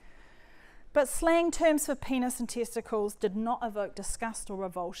here, but slang terms for penis and testicles did not evoke disgust or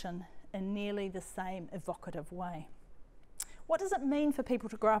revulsion in nearly the same evocative way. What does it mean for people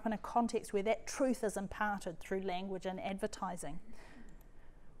to grow up in a context where that truth is imparted through language and advertising?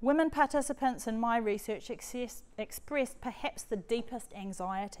 Women participants in my research expressed perhaps the deepest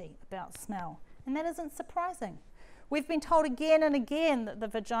anxiety about smell, and that isn't surprising. We've been told again and again that the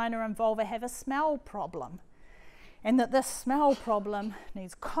vagina and vulva have a smell problem, and that this smell problem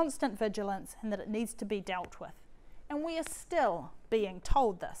needs constant vigilance and that it needs to be dealt with. And we are still being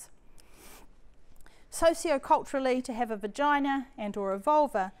told this. Socioculturally, to have a vagina and or a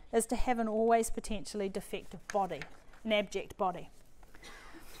vulva is to have an always potentially defective body, an abject body.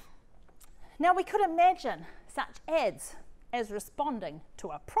 Now we could imagine such ads as responding to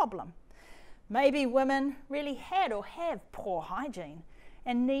a problem. Maybe women really had or have poor hygiene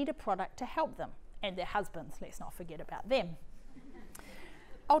and need a product to help them, and their husbands, let's not forget about them.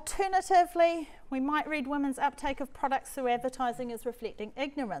 Alternatively, we might read women's uptake of products through advertising as reflecting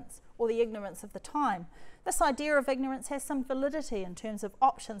ignorance, or the ignorance of the time. This idea of ignorance has some validity in terms of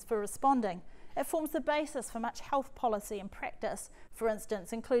options for responding. It forms the basis for much health policy and practice, for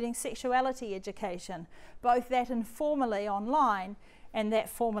instance, including sexuality education, both that informally online and that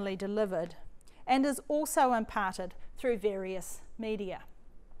formally delivered, and is also imparted through various media.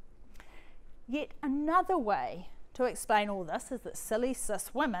 Yet another way to explain all this is that silly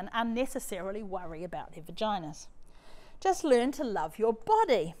cis women unnecessarily worry about their vaginas. Just learn to love your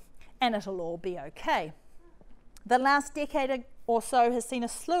body and it'll all be okay. The last decade or so has seen a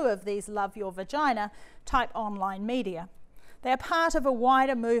slew of these love your vagina type online media. They are part of a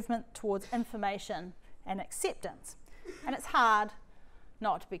wider movement towards information and acceptance, and it's hard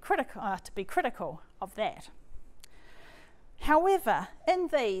not to be critical of that. However, in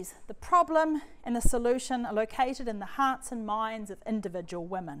these, the problem and the solution are located in the hearts and minds of individual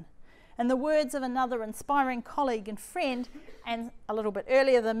women. In the words of another inspiring colleague and friend, and a little bit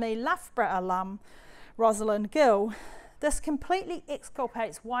earlier than me, Loughborough alum, Rosalind Gill, this completely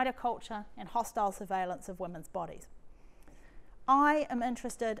exculpates wider culture and hostile surveillance of women's bodies. I am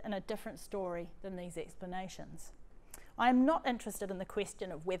interested in a different story than these explanations. I am not interested in the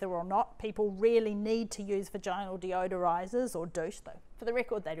question of whether or not people really need to use vaginal deodorizers or douche, though for the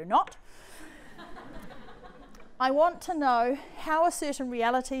record they do not. I want to know how are certain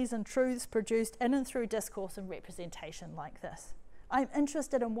realities and truths produced in and through discourse and representation like this. I'm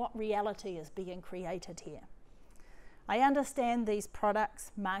interested in what reality is being created here. I understand these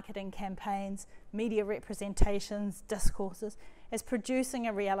products, marketing campaigns, media representations, discourses as producing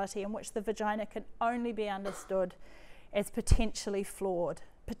a reality in which the vagina can only be understood as potentially flawed,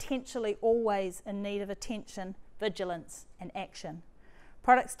 potentially always in need of attention, vigilance, and action.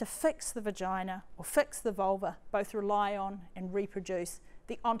 Products to fix the vagina or fix the vulva both rely on and reproduce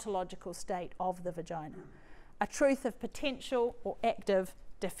the ontological state of the vagina, a truth of potential or active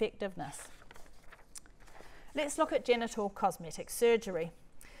defectiveness. Let's look at genital cosmetic surgery.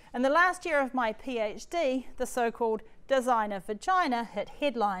 In the last year of my PhD, the so-called designer vagina hit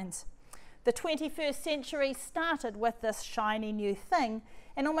headlines. The 21st century started with this shiny new thing,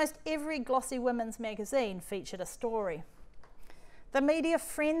 and almost every glossy women's magazine featured a story. The media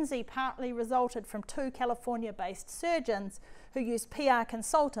frenzy partly resulted from two California-based surgeons who used PR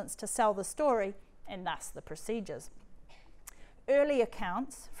consultants to sell the story, and thus the procedures. Early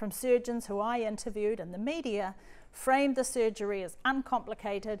accounts from surgeons who I interviewed in the media framed the surgery as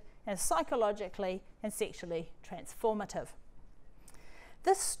uncomplicated and psychologically and sexually transformative.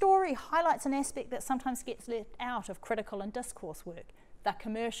 This story highlights an aspect that sometimes gets left out of critical and discourse work, the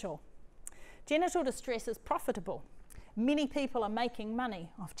commercial. Genital distress is profitable. Many people are making money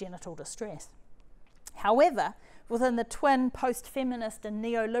off genital distress. However, within the twin post-feminist and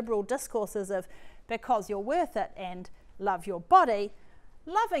neoliberal discourses of because you're worth it and love your body,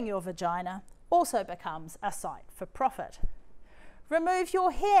 loving your vagina also becomes a site for profit. Remove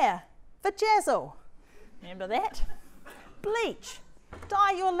your hair, vajazzle. Remember that? Bleach.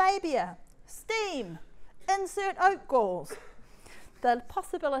 Dye your labia, steam, insert oat galls. The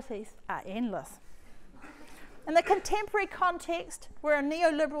possibilities are endless. In the contemporary context, where a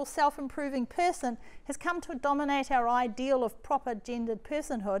neoliberal self-improving person has come to dominate our ideal of proper gendered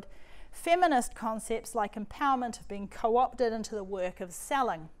personhood, feminist concepts like empowerment have been co-opted into the work of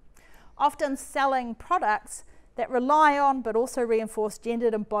selling, often selling products that rely on but also reinforce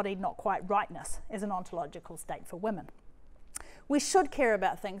gendered embodied not quite rightness as an ontological state for women. We should care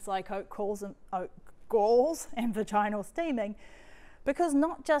about things like oat galls and vaginal steaming, because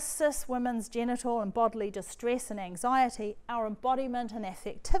not just cis women's genital and bodily distress and anxiety, our embodiment and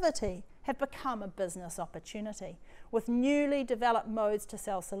affectivity have become a business opportunity, with newly developed modes to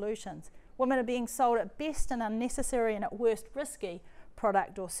sell solutions. Women are being sold at best an unnecessary and at worst risky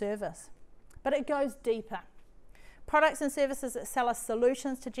product or service. But it goes deeper. Products and services that sell us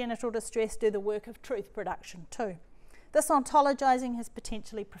solutions to genital distress do the work of truth production too. This ontologizing has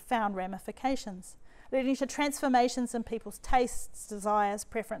potentially profound ramifications, leading to transformations in people's tastes, desires,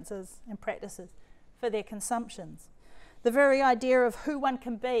 preferences, and practices for their consumptions. The very idea of who one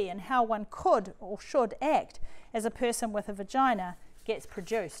can be and how one could or should act as a person with a vagina gets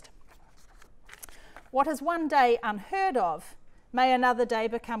produced. What is one day unheard of may another day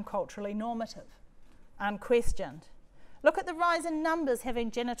become culturally normative, unquestioned. Look at the rise in numbers having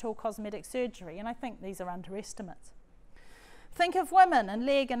genital cosmetic surgery, and I think these are underestimates. Think of women and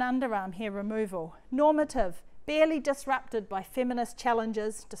leg and underarm hair removal, normative, barely disrupted by feminist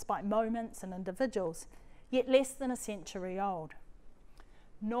challenges despite moments and individuals, yet less than a century old.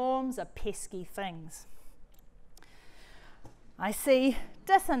 Norms are pesky things. I see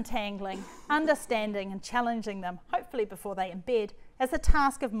disentangling, understanding and challenging them, hopefully before they embed, as the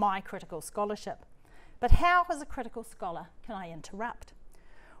task of my critical scholarship. But how, as a critical scholar, can I interrupt?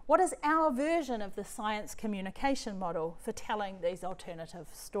 What is our version of the science communication model for telling these alternative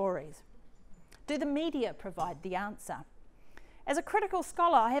stories? Do the media provide the answer? As a critical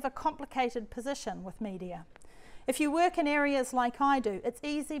scholar, I have a complicated position with media. If you work in areas like I do, it's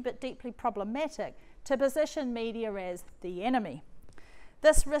easy but deeply problematic to position media as the enemy.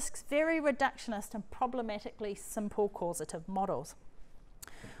 This risks very reductionist and problematically simple causative models.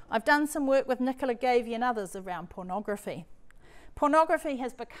 I've done some work with Nicola Gavey and others around pornography. Pornography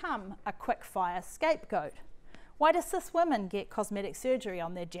has become a quick-fire scapegoat. Why do cis women get cosmetic surgery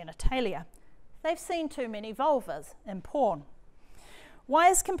on their genitalia? They've seen too many vulvas in porn. Why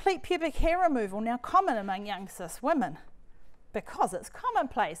is complete pubic hair removal now common among young cis women? Because it's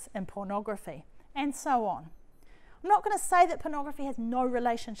commonplace in pornography, and so on. I'm not going to say that pornography has no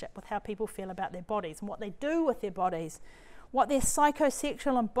relationship with how people feel about their bodies and what they do with their bodies, what their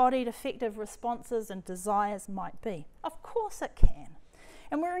psychosexual embodied affective responses and desires might be. Of course it can,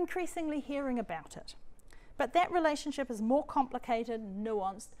 and we're increasingly hearing about it. But that relationship is more complicated and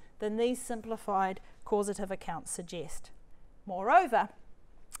nuanced than these simplified causative accounts suggest. Moreover,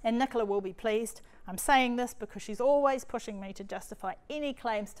 and Nicola will be pleased, I'm saying this because she's always pushing me to justify any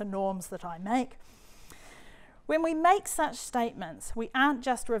claims to norms that I make. When we make such statements, we aren't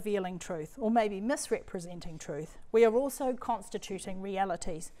just revealing truth or maybe misrepresenting truth. We are also constituting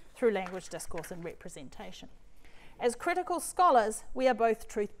realities through language, discourse, and representation. As critical scholars, we are both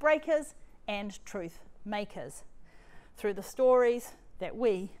truth breakers and truth makers through the stories that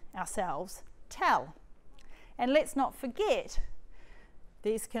we ourselves tell. And let's not forget,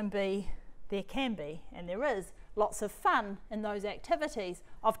 there can be, and there is, lots of fun in those activities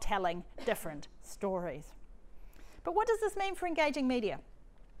of telling different stories. But what does this mean for engaging media?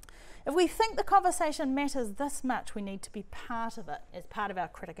 If we think the conversation matters this much, we need to be part of it as part of our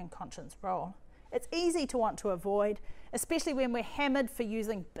critic and conscience role. It's easy to want to avoid, especially when we're hammered for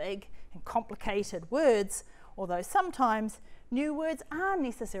using big and complicated words, although sometimes new words are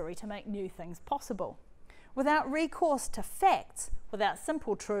necessary to make new things possible. Without recourse to facts, without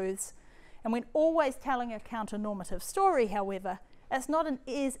simple truths, and when always telling a counter-normative story, however, it's not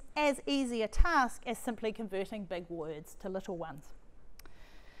as easy a task as simply converting big words to little ones.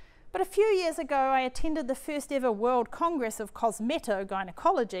 But a few years ago, I attended the first ever World Congress of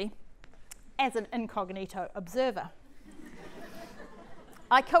Cosmetogynecology as an incognito observer.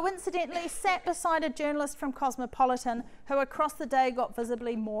 I coincidentally sat beside a journalist from Cosmopolitan who across the day got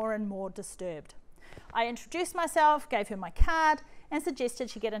visibly more and more disturbed. I introduced myself, gave her my card, and suggested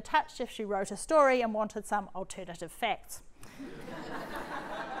she get in touch if she wrote a story and wanted some alternative facts.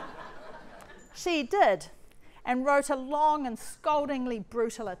 She did, and wrote a long and scoldingly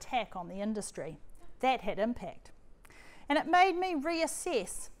brutal attack on the industry. That had impact. And it made me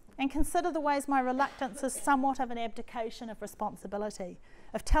reassess and consider the ways my reluctance is somewhat of an abdication of responsibility,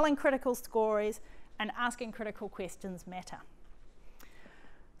 of telling critical stories and asking critical questions matter.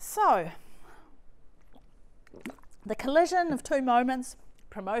 So, the collision of two moments,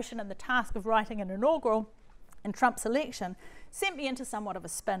 promotion and the task of writing an inaugural, and Trump's election, sent me into somewhat of a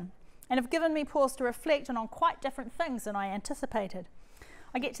spin and have given me pause to reflect on quite different things than I anticipated.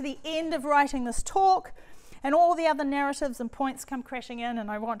 I get to the end of writing this talk and all the other narratives and points come crashing in, and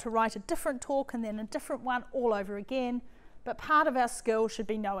I want to write a different talk and then a different one all over again. But part of our skill should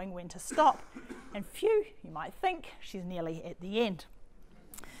be knowing when to stop. And phew, you might think she's nearly at the end.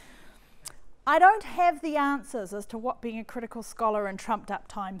 I don't have the answers as to what being a critical scholar in trumped up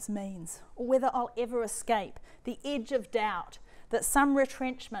times means, or whether I'll ever escape the edge of doubt that some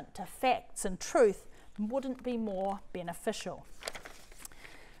retrenchment to facts and truth wouldn't be more beneficial.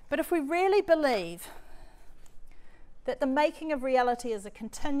 But if we really believe that the making of reality is a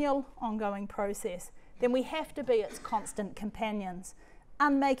continual, ongoing process, then we have to be its constant companions,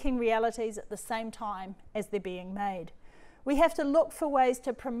 unmaking realities at the same time as they're being made. We have to look for ways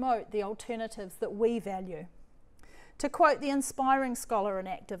to promote the alternatives that we value. To quote the inspiring scholar and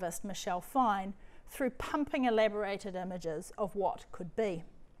activist Michelle Fine, through pumping elaborated images of what could be.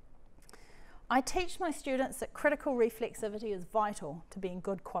 I teach my students that critical reflexivity is vital to being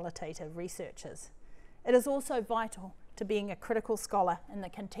good qualitative researchers. It is also vital to being a critical scholar in the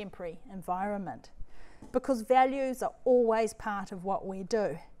contemporary environment, because values are always part of what we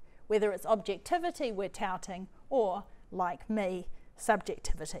do, whether it's objectivity we're touting or, like me,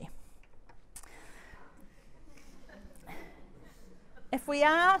 subjectivity. If we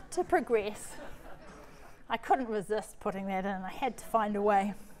are to progress, I couldn't resist putting that in, I had to find a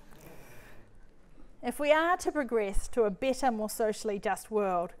way. If we are to progress to a better, more socially just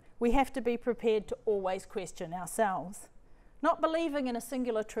world, we have to be prepared to always question ourselves. Not believing in a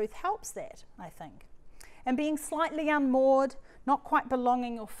singular truth helps that, I think. And being slightly unmoored, not quite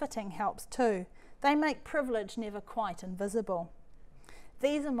belonging or fitting helps too. They make privilege never quite invisible.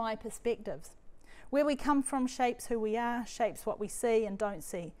 These are my perspectives. Where we come from shapes who we are, shapes what we see and don't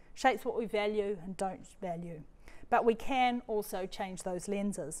see, shapes what we value and don't value. But we can also change those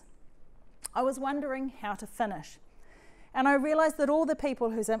lenses. I was wondering how to finish. And I realised that all the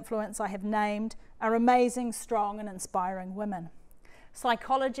people whose influence I have named are amazing, strong and inspiring women.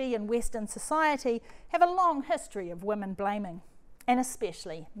 Psychology and Western society have a long history of women blaming, and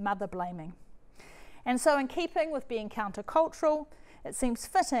especially mother blaming. And so in keeping with being countercultural, it seems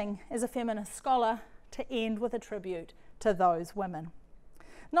fitting as a feminist scholar to end with a tribute to those women.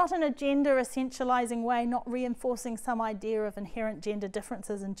 Not in a gender essentialising way, not reinforcing some idea of inherent gender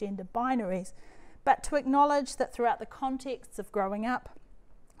differences and gender binaries, but to acknowledge that throughout the contexts of growing up,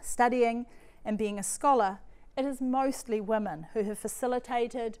 studying and being a scholar, it is mostly women who have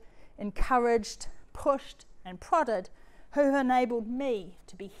facilitated, encouraged, pushed and prodded, who have enabled me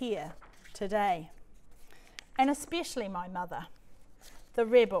to be here today. And especially my mother, the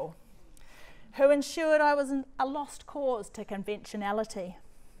rebel, who ensured I was a lost cause to conventionality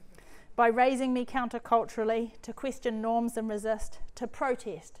by raising me counterculturally to question norms and resist, to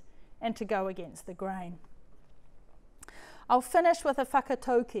protest and to go against the grain. I'll finish with a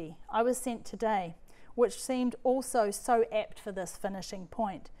whakatauki I was sent today, which seemed also so apt for this finishing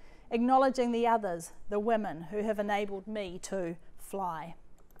point, acknowledging the others, the women who have enabled me to fly.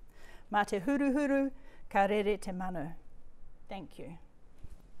 Mā te huru huru, ka rere te manu. Thank you.